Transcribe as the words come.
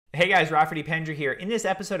Hey guys, Rafferty Pendra here. In this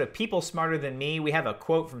episode of People Smarter Than Me, we have a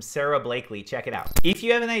quote from Sara Blakely. Check it out. If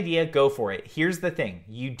you have an idea, go for it. Here's the thing.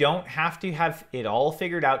 You don't have to have it all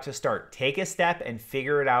figured out to start. Take a step and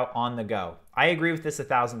figure it out on the go. I agree with this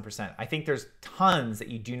 1000%. I think there's tons that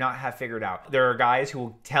you do not have figured out. There are guys who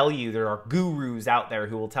will tell you, there are gurus out there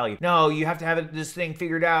who will tell you, no, you have to have this thing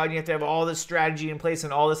figured out, and you have to have all this strategy in place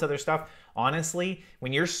and all this other stuff. Honestly,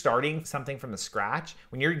 when you're starting something from the scratch,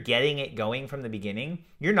 when you're getting it going from the beginning,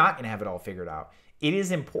 you're not going to have it all figured out. It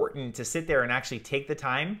is important to sit there and actually take the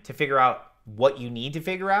time to figure out what you need to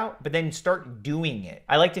figure out, but then start doing it.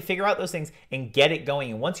 I like to figure out those things and get it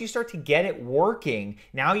going. And once you start to get it working,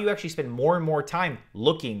 now you actually spend more and more time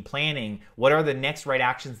looking, planning, what are the next right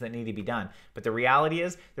actions that need to be done. But the reality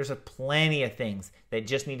is there's plenty of things that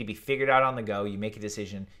just need to be figured out on the go. You make a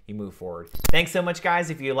decision, you move forward. Thanks so much, guys.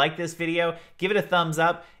 If you like this video, give it a thumbs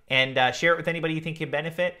up and share it with anybody you think can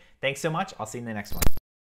benefit. Thanks so much. I'll see you in the next one.